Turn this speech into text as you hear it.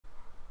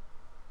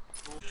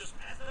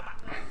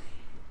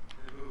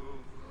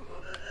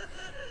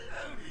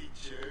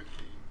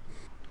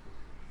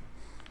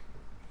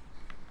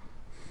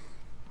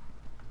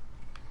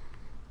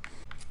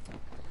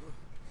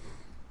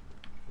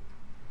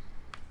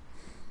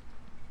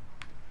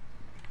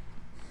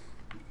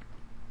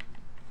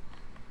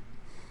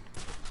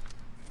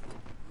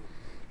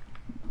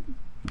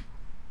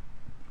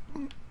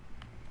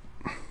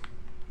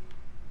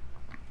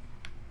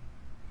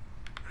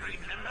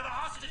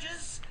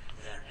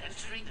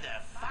entering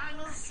their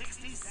final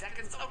 60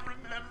 seconds of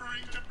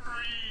remembering to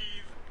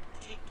breathe.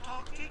 Tick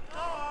tock, tick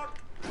tock.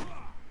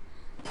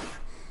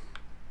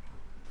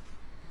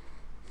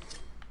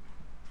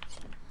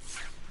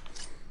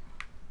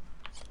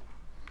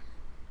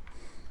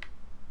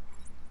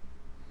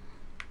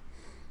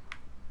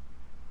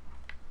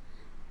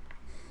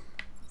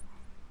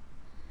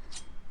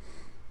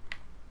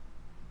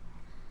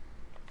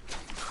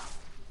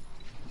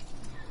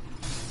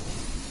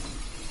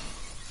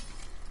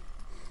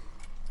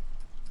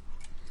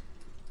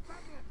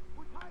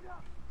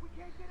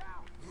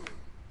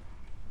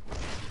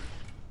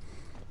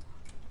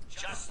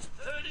 Just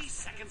 30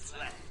 seconds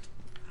left.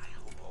 I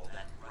hope all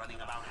that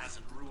running about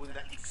hasn't ruined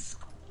that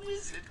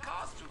exquisite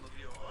costume of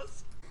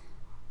yours.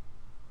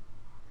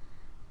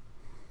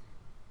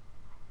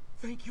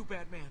 Thank you,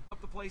 Batman.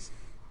 Up the place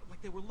like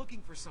they were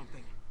looking for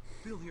something.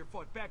 Bill here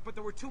fought back, but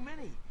there were too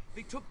many.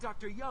 They took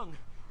Dr. Young.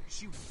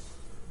 She...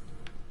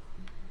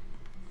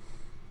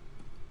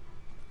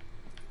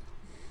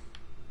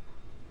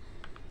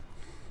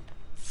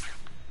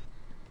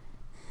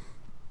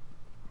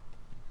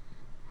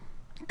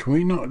 Can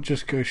we not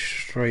just go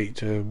straight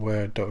to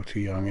where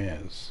Dr. Young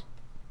is?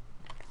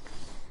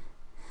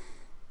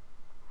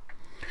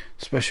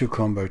 Special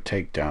combo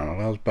takedown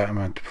allows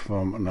Batman to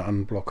perform an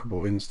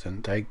unblockable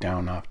instant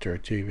takedown after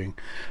achieving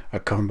a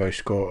combo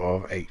score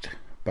of 8.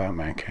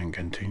 Batman can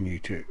continue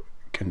to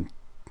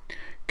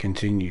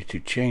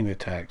chain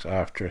attacks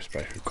after a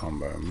special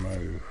combo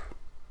move.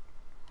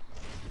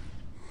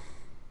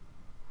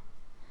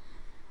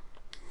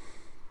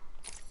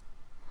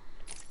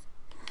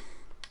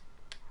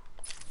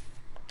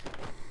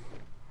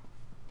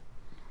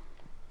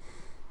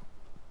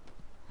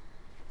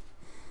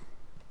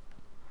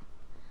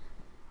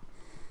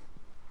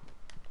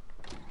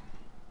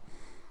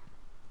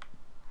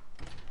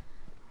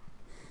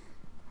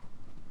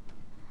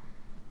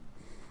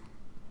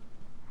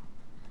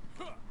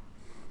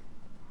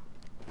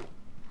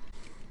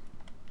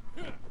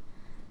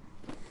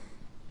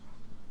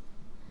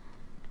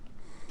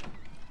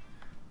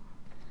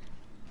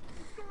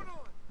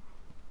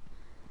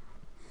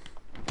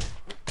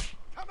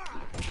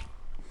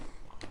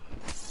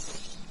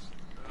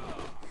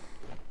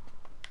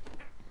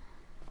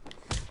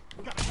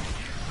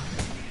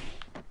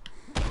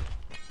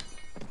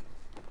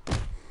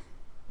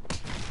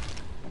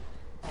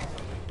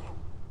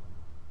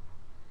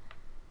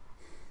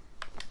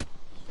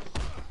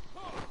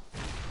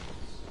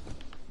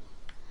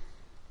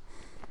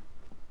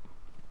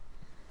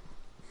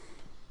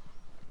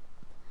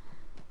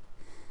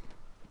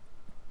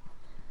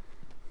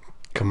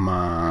 Come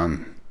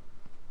on.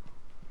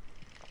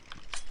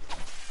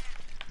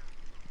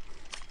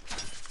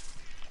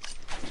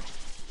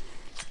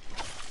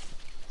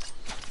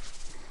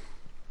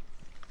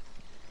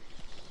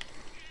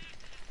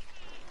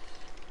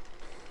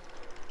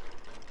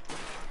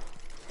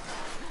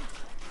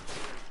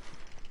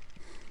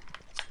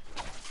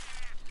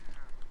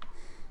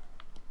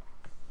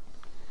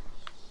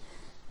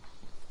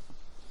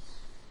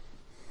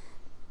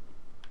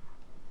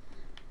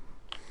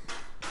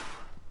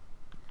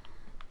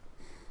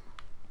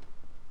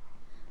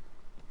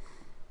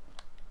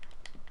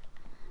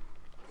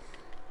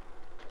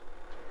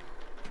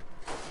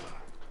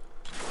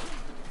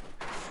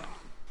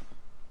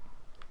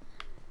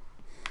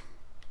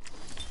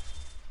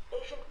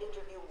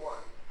 Interview 1.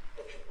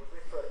 Patient was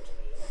referred to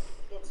me after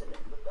the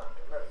incident with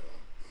Dr. Murphy.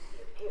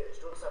 He appears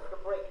to have suffered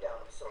a breakdown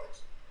of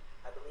sorts.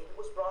 I believe it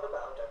was brought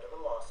about after the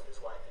loss of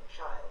his wife and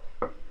child.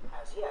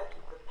 As yet,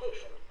 the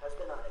patient has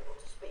been unable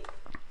to speak.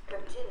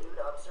 Continued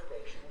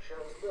observation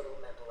shows little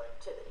mental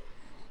activity.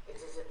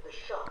 It's as if the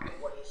shock of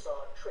what he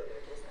saw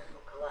triggered his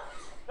mental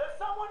collapse. There's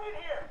someone in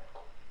here!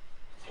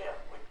 It's him.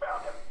 We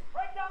found him.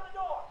 Break down the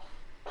door!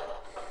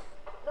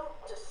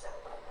 Note to self.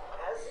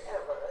 As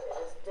ever, it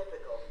is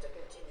difficult to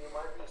continue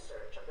my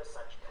research under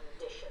such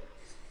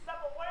conditions. Step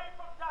away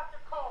from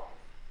Dr. Combs!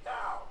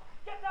 Now!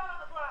 Get down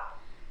on the ground!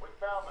 We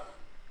found him.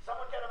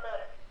 Someone get a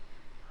medic.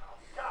 Oh,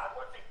 God,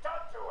 what's he done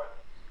to him?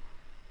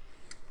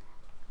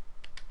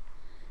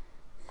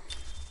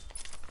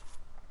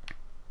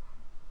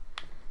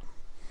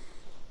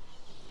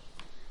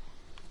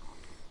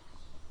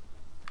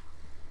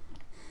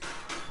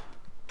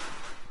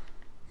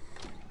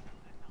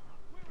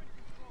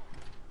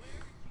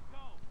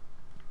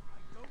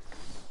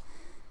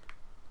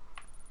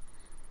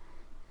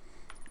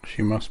 She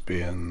must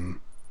be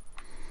in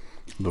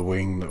the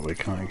wing that we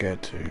can't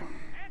get to.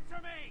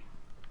 Answer me!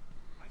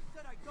 I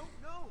said I don't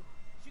know.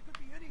 She could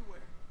be anywhere.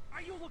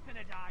 Are you looking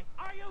to die?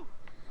 Are you?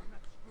 I'm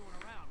not screwing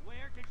around.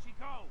 Where did she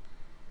go?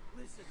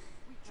 Listen,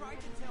 we tried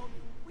to tell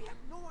you. We have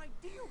no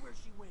idea where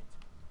she went.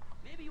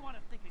 Maybe you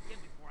want to think again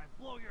before I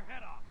blow your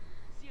head off.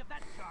 See if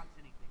that jogs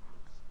anything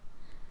loose.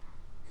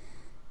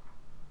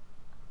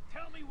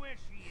 Tell me where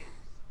she is.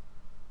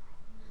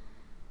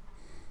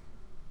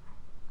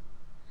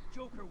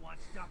 Joker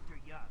wants Dr.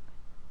 Young.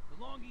 The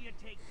longer you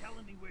take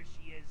telling me where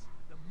she is,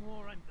 the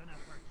more I'm gonna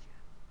hurt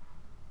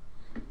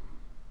you.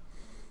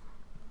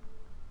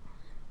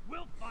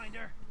 We'll find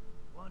her.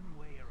 one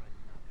way or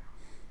another.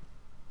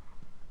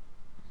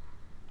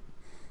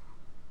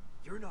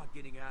 You're not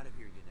getting out of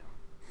here, you know.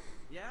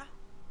 Yeah?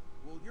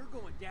 Well, you're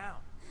going down.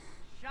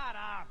 Shut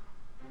up!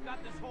 We've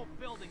got this whole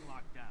building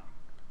locked down.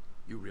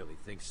 You really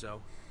think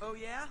so? Oh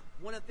yeah?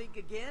 Wanna think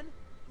again?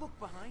 Look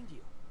behind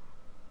you.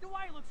 Do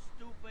I look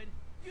stupid?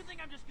 You think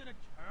I'm just gonna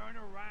turn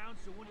around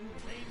so one of you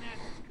lame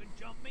asses can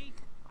jump me?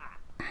 Ah,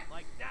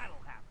 like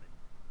that'll happen.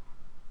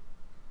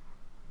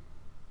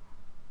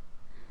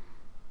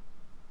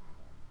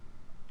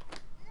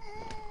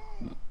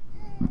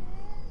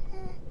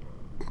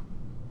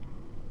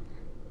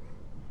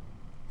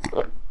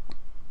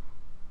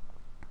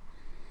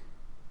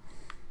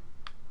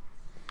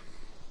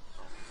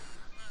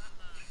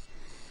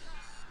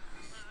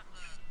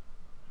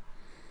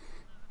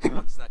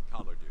 What's that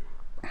collar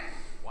do?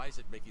 Why is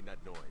it making that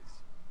noise?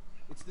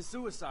 It's the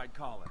suicide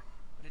collar,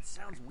 but it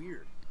sounds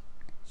weird.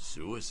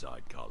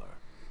 Suicide collar.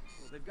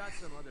 Well, they've got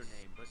some other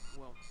name, but,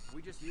 well,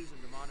 we just use them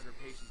to monitor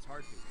patients'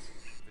 heartbeats.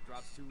 If it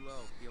drops too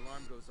low, the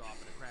alarm goes off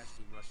and a crash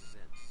team rushes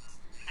in.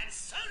 And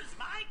so does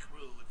my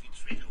crew if you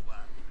trigger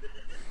one.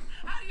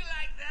 How do you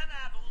like them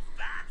apples,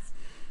 bats?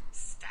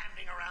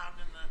 Standing around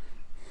in the...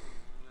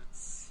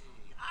 let's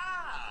see...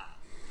 Ah!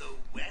 The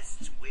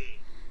West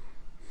Wing.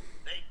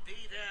 They'd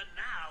be there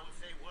now if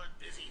they weren't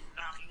busy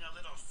knocking a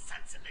little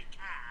sense into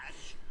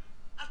cash.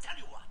 I'll tell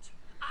you what.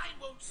 I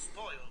won't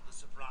spoil the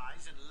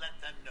surprise and let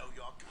them know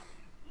you're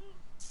coming.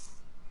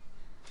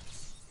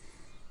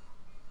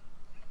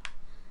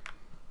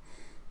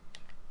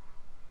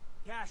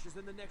 Cash is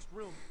in the next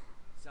room.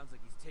 Sounds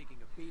like he's taking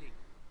a beating.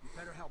 You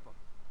better help him.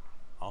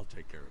 I'll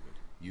take care of it.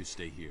 You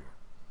stay here.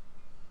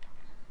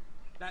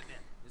 Batman,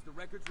 is the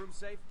records room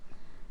safe?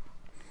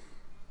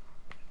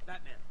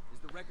 Batman, is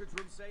the records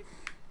room safe?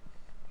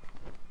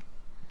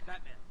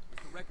 Batman,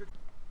 is the record...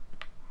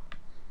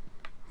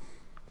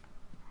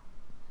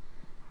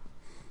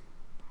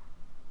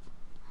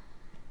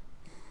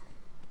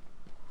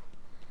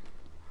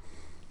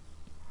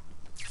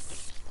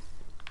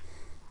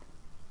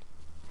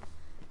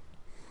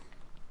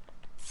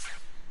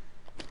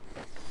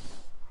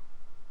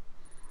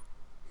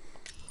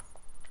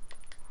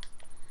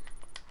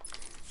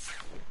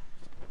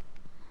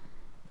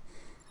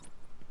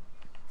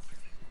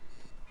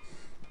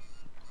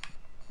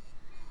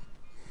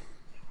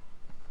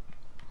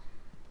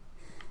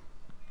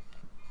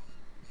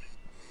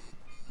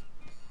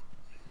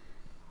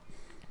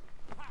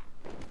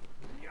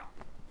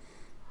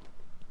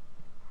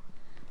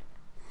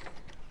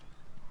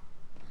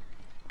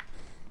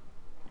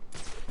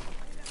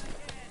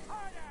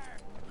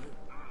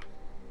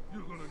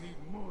 You're gonna need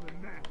more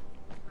than that.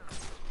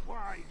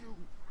 Why, you?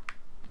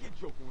 Get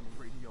Joker on the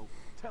radio.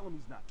 Tell him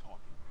he's not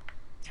talking.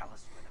 Tell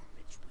us where the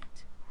bitch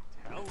went.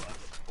 Tell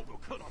us, or we'll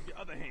cut off your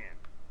other hand.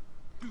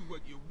 Do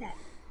what you want.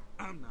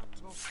 I'm not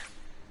talking.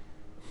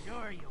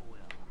 Sure you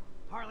will.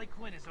 Harley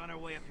Quinn is on her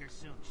way up here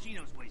soon. She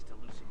knows ways to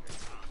loosen your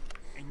tongue.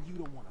 And you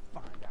don't want to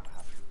find out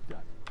how she's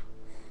done it.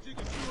 She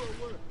can do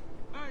her work.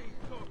 I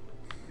ain't talking.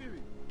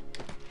 Period.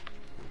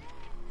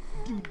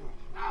 Do it.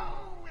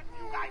 Oh, if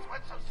you guys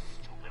weren't so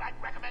stupid, I'd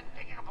recommend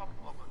picking up a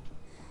book.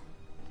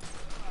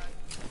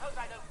 Suppose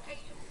I don't pay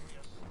you for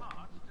your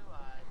smarts, do I?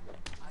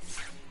 I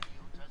need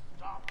you to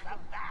stop the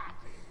bat,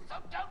 so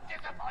don't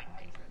disappoint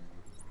me.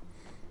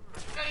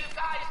 Now, you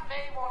guys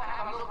may want to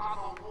have a look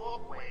on the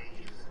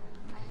walkways.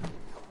 I think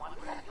someone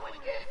left you a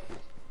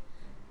gift.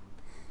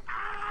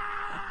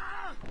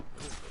 Ah!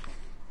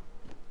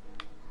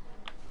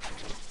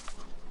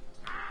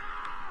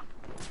 Ah!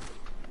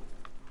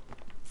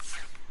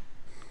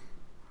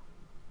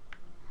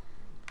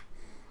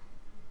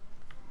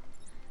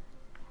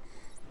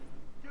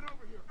 Get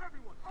over here,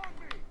 everyone, on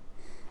me!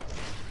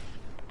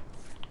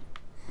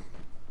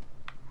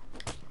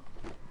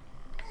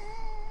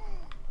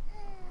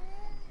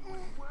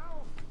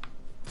 Well,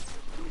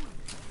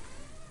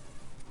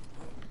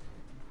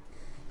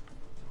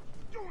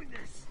 doing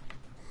this!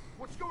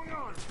 What's going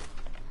on?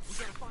 We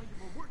gotta find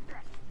him or we're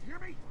next. You hear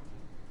me?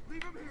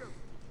 Leave him here.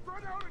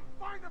 Spread out and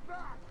find the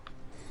back.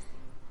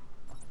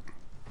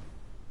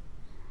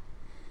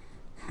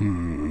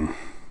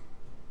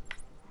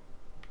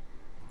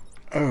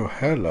 Oh,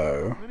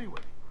 hello.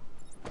 Anyway,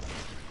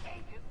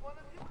 Taking one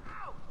of you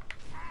out,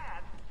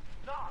 and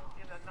not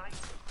in a nice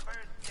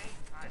first date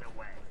kind of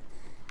way.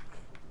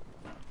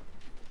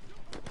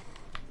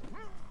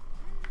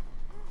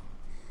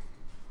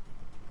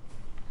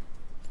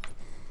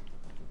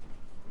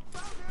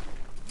 found him!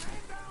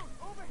 Man down!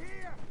 Over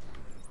here!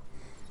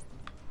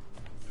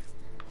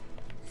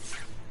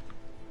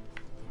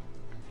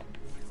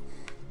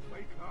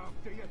 Wake up!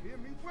 Do you hear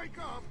me? Wake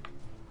up!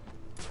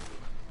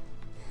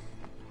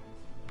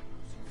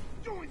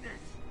 Doing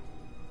this!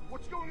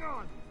 What's going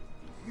on?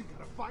 We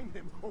gotta find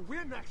him, or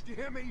we're next, you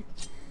hear me?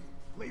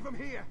 Leave him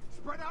here!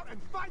 Spread out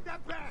and find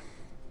that bat!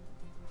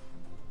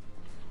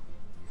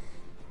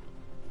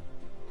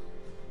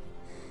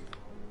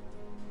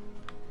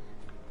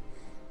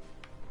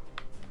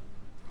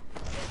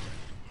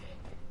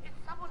 Is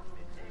someone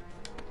missing?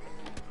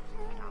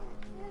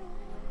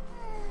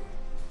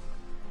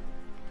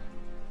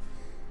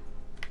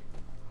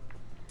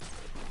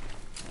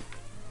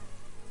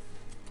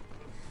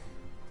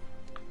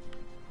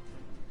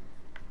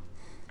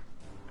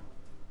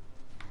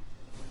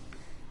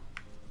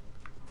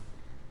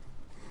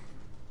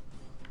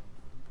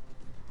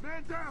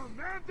 Man down!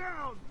 Man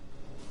down!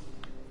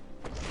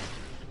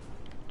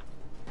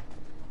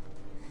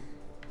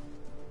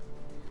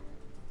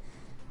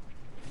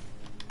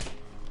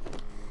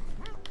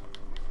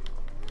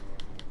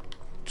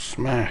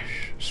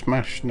 Smash.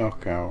 Smash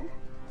knockout.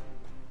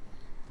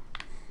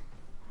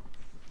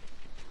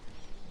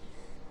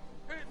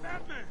 Hey,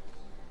 Batman!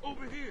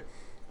 Over here!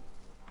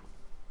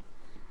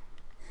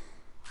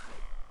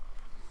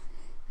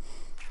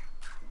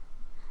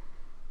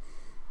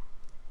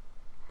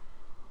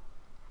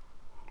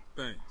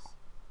 Thanks.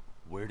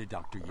 Where did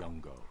Dr. Young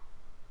go?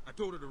 I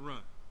told her to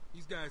run.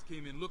 These guys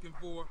came in looking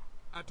for her.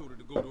 I told her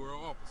to go to her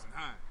office and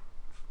hide.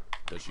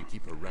 Does she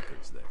keep her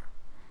records there?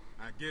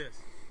 I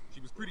guess.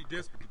 She was pretty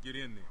desperate to get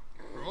in there.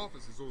 Her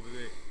office is over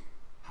there.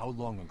 How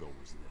long ago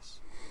was this?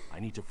 I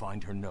need to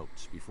find her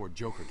notes before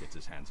Joker gets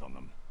his hands on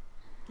them.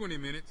 20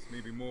 minutes,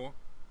 maybe more.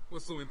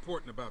 What's so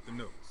important about the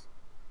notes?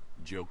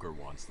 Joker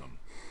wants them.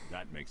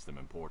 That makes them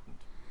important.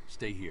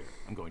 Stay here.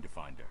 I'm going to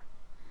find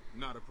her.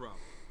 Not a problem.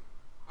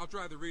 I'll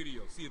try the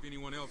radio, see if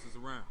anyone else is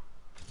around.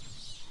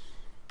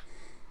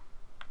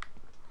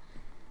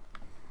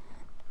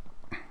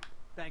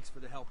 Thanks for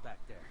the help back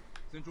there.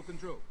 Central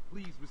Control,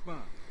 please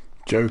respond.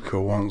 Joker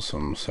wants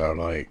them, so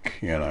like,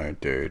 you know,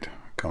 dude,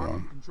 come Arkham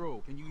on.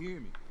 Control, can you hear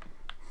me?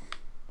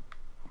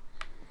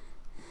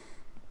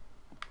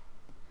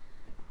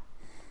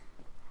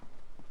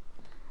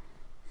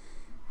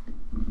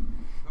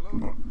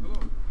 Hello? Hello?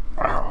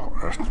 Ow, I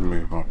have to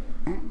move my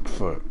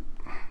foot.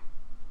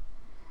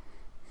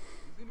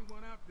 Is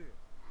anyone out there?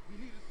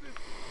 We need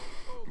assistance.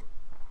 Over.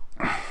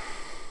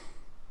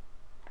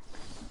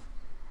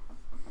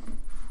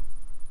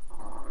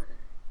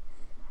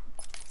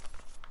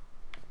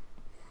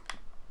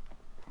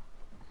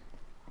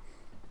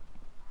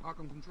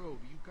 Arkham Control,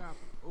 do you copy?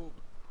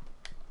 Over.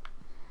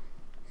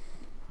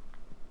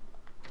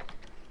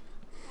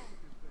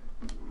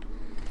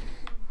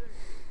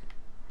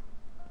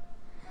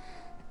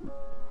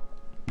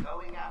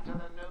 Going after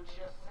the notes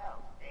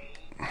yourself, eh,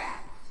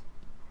 Bats?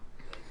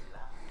 Good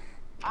luck.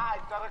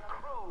 I've got a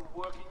crew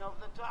working over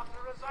the doctor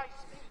as I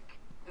speak.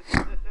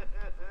 They'll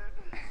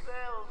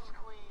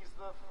squeeze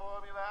the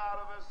formula out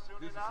of us soon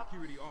This is enough.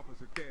 Security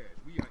Officer Cash.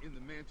 We are in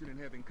the mansion and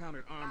have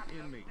encountered armed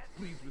inmates.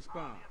 Please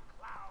respond.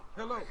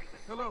 Hello?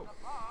 Hello?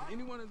 If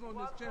anyone is on this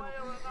One channel, way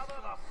or please another,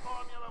 respond. the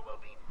formula will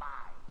be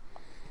mine.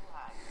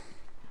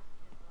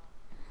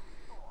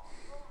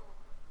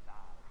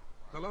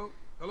 Hello?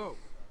 Hello?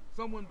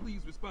 Someone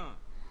please respond.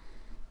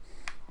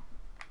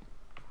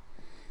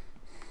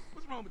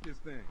 What's wrong with this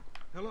thing?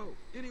 Hello?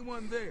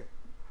 Anyone there?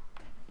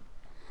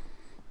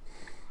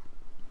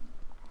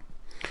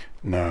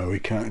 No, we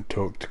can't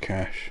talk to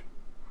Cash.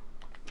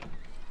 Central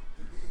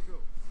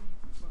Control,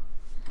 please respond.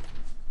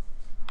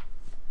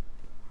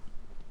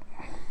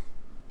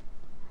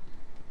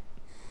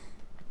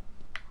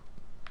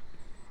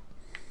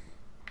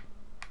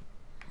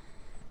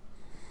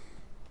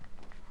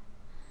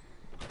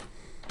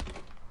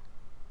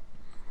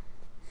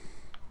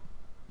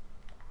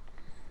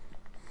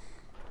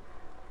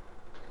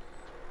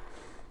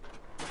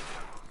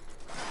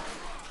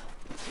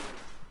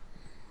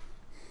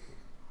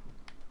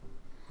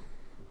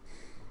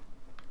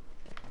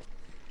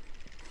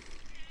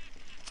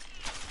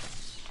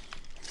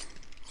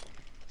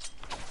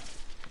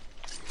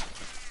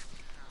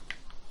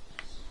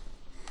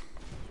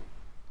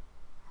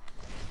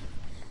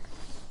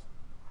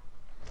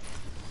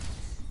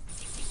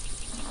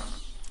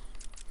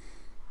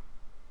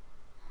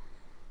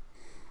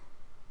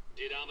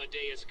 Did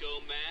Amadeus go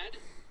mad?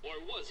 Or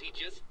was he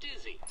just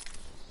dizzy?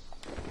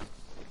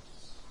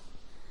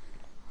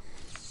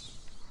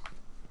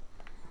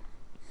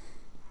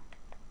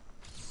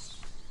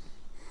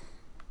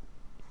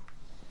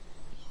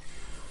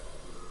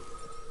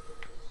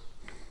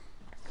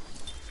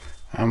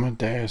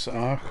 Amadeus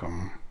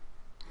Arkham.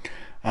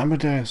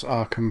 Amadeus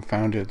Arkham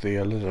founded the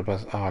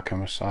Elizabeth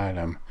Arkham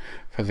Asylum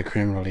for the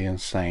criminally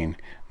insane,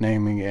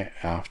 naming it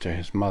after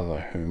his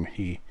mother, whom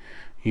he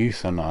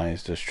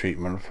euthanized as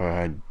treatment for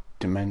her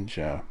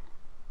dementia.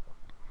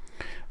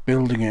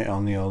 Building it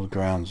on the old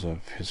grounds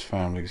of his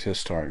family's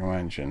historic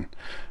mansion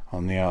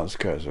on the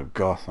outskirts of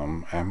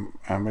Gotham,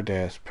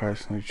 Amadeus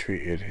personally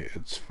treated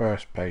its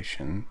first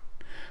patient,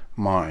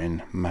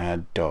 Martin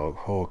 "Mad Dog"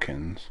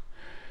 Hawkins,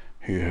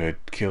 who had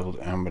killed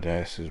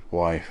Amadeus's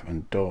wife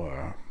and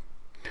daughter.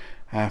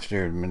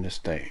 After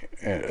administering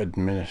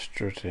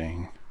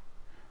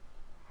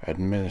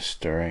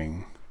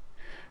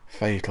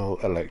fatal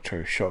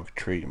electroshock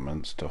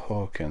treatments to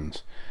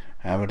Hawkins,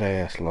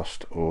 Amadeus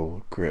lost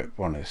all grip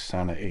on his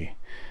sanity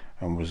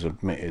and was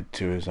admitted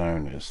to his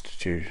own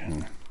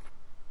institution.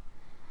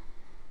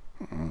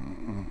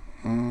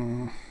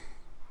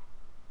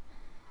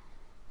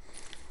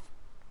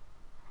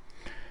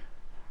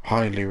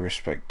 Highly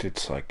respected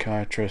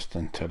psychiatrist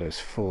until his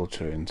fall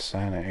to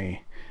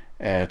insanity,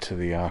 heir to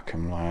the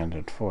Arkham land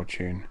and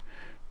fortune,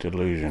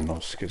 delusional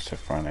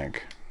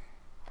schizophrenic.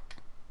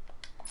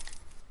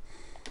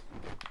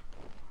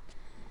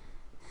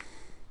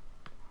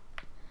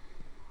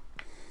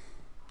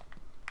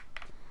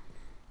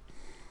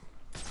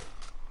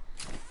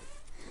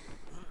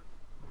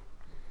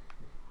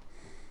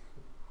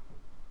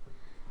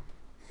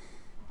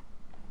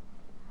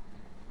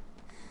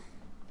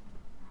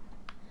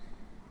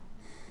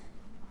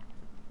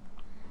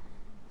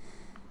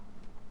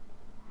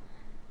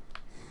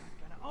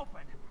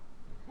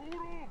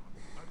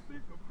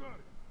 got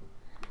it.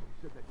 You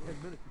said that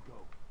 10 minutes ago.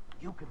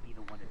 You could be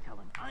the one to tell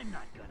him. I'm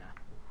not gonna.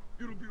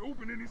 It'll be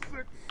open any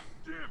second.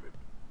 Damn it.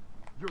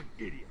 You're an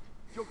idiot.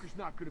 Joker's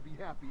not gonna be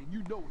happy, and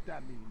you know what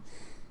that means.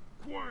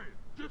 Quiet.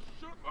 Just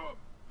shut up.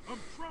 I'm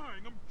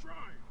trying.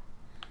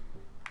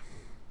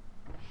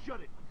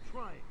 Shut it. I'm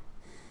trying.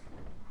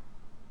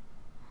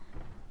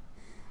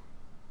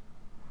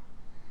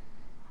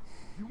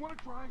 You want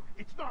to try?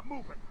 It's not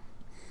moving.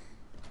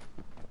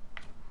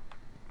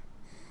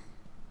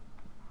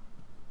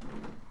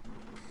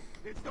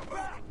 It's the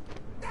back.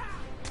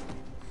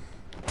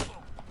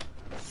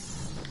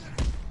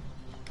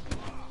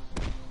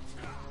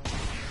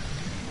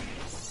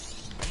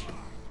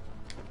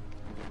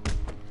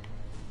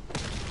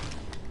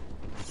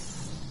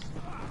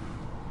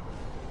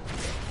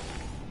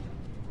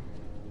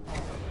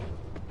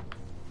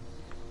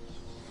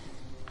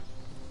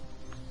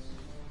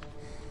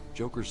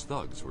 Joker's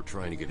thugs were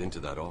trying to get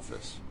into that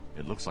office.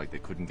 It looks like they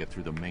couldn't get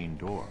through the main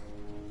door.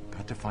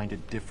 Got to find a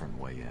different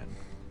way in.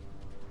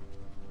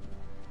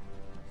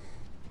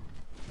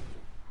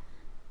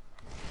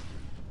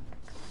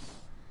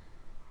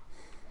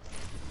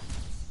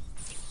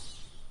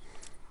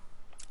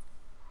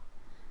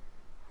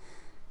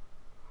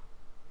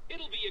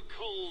 It'll be a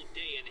cold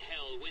day in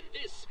hell when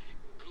this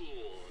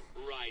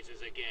ghoul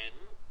rises again.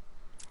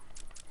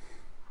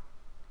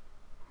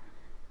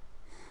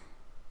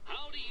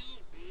 How do you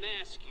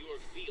mask your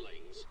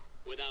feelings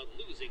without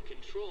losing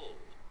control?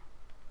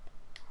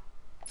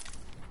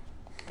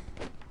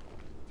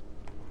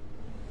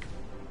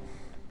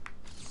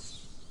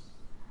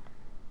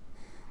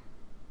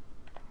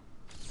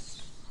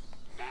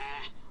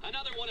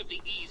 Another one of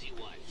the easy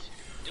ones.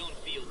 Don't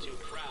feel too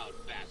proud,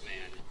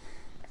 Batman.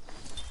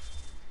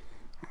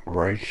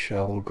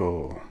 Rachel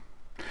Gore.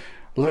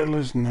 Little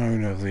is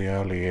known of the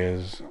early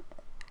years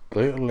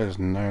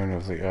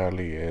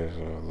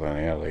of the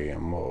nearly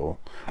immortal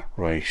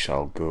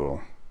Rachel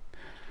Gore,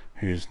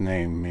 whose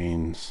name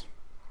means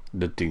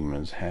the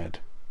demon's head.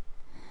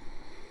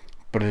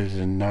 But it is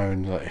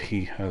known that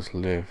he has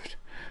lived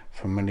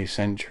for many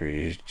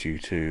centuries due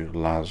to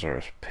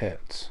Lazarus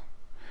pits,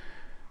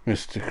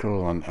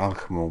 mystical and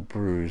alchemical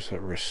brews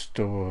that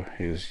restore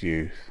his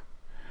youth.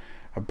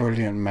 A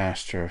brilliant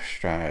master of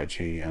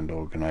strategy and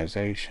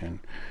organization,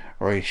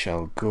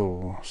 Rachel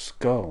Gore's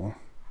goal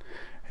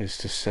is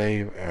to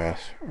save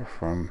Earth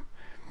from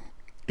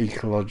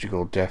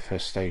ecological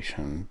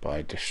devastation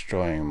by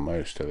destroying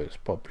most of its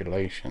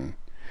population.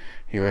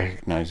 He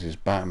recognizes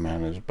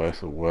Batman as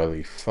both a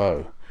worthy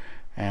foe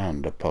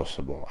and a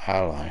possible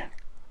ally,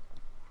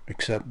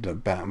 except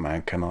that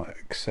Batman cannot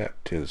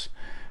accept his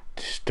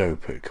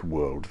dystopic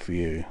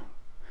worldview.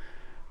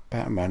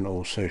 Batman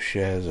also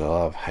shares a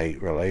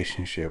love-hate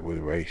relationship with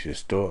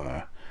Rachel's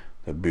daughter,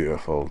 the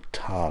beautiful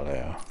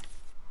Talia.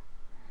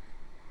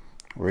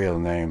 Real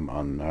name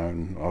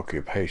unknown,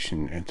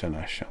 occupation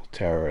international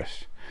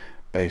terrorist,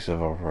 base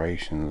of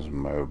operations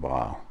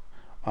mobile,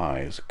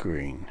 eyes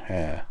green,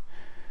 hair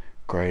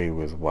grey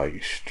with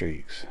white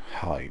streaks,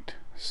 height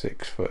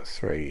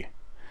 6'3",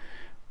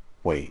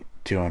 weight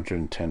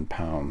 210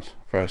 pounds,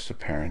 first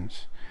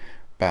appearance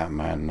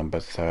Batman number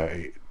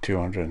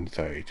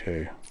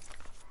 232.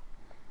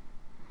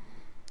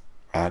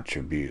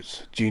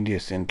 Attributes: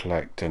 genius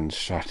intellect and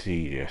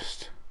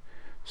strategist,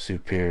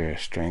 superior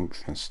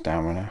strength and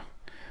stamina,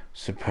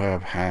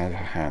 superb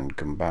hand-to-hand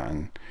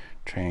combatant,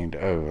 trained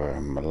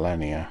over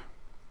millennia,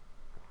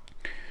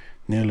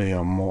 nearly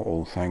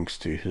immortal thanks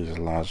to his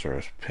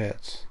Lazarus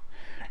pits,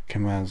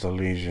 commands a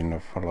legion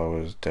of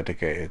followers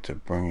dedicated to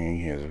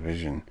bringing his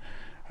vision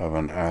of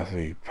an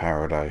earthly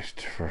paradise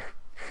to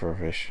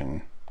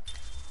fruition.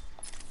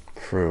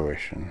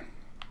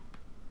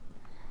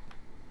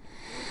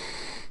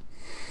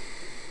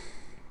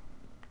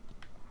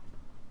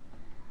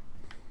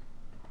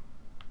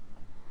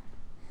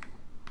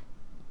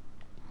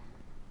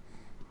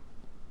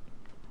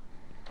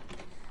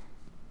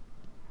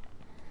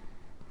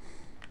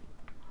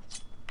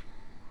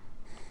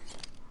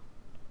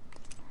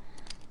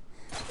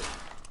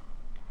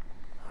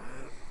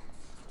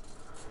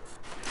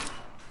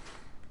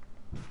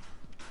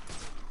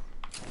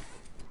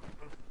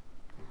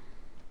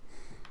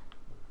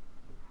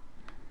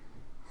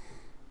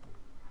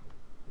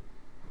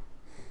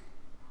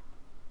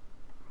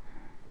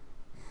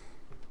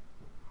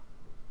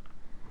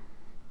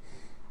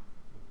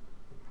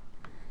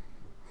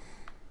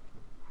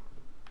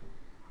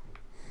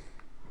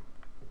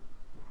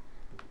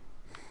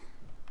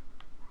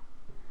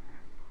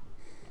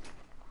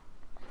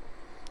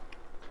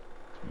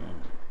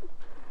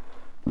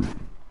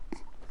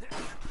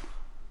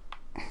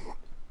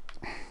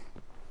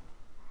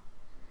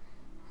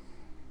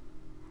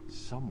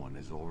 Someone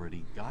has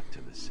already got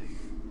to the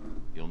safe.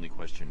 The only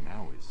question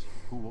now is,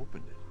 who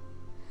opened it?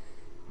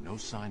 No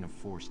sign of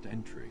forced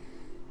entry.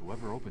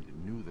 Whoever opened it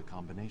knew the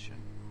combination.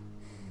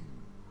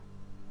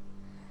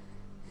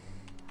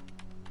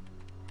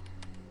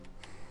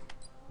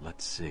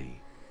 Let's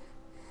see.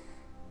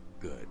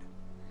 Good.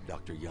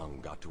 Dr. Young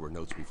got to her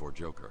notes before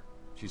Joker.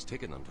 She's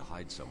taken them to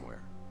hide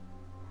somewhere.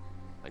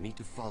 I need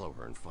to follow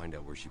her and find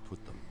out where she put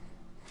them.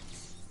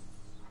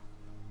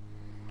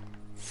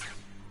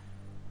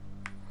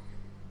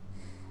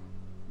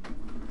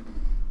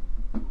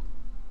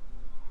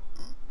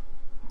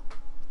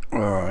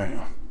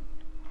 Alright.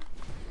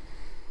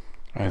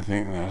 I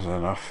think that's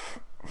enough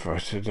for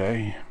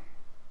today.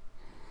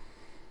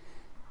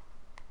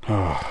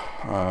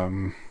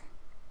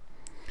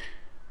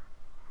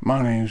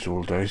 My name's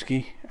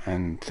Waldowski,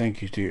 and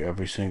thank you to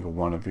every single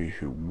one of you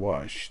who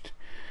watched,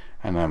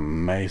 and I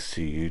may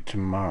see you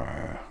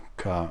tomorrow.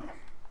 Cut.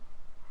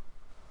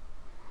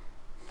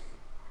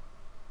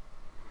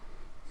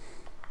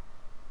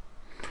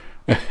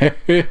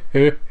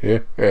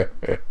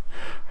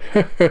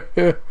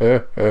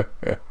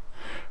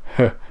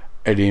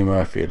 Eddie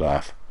Murphy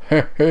laugh.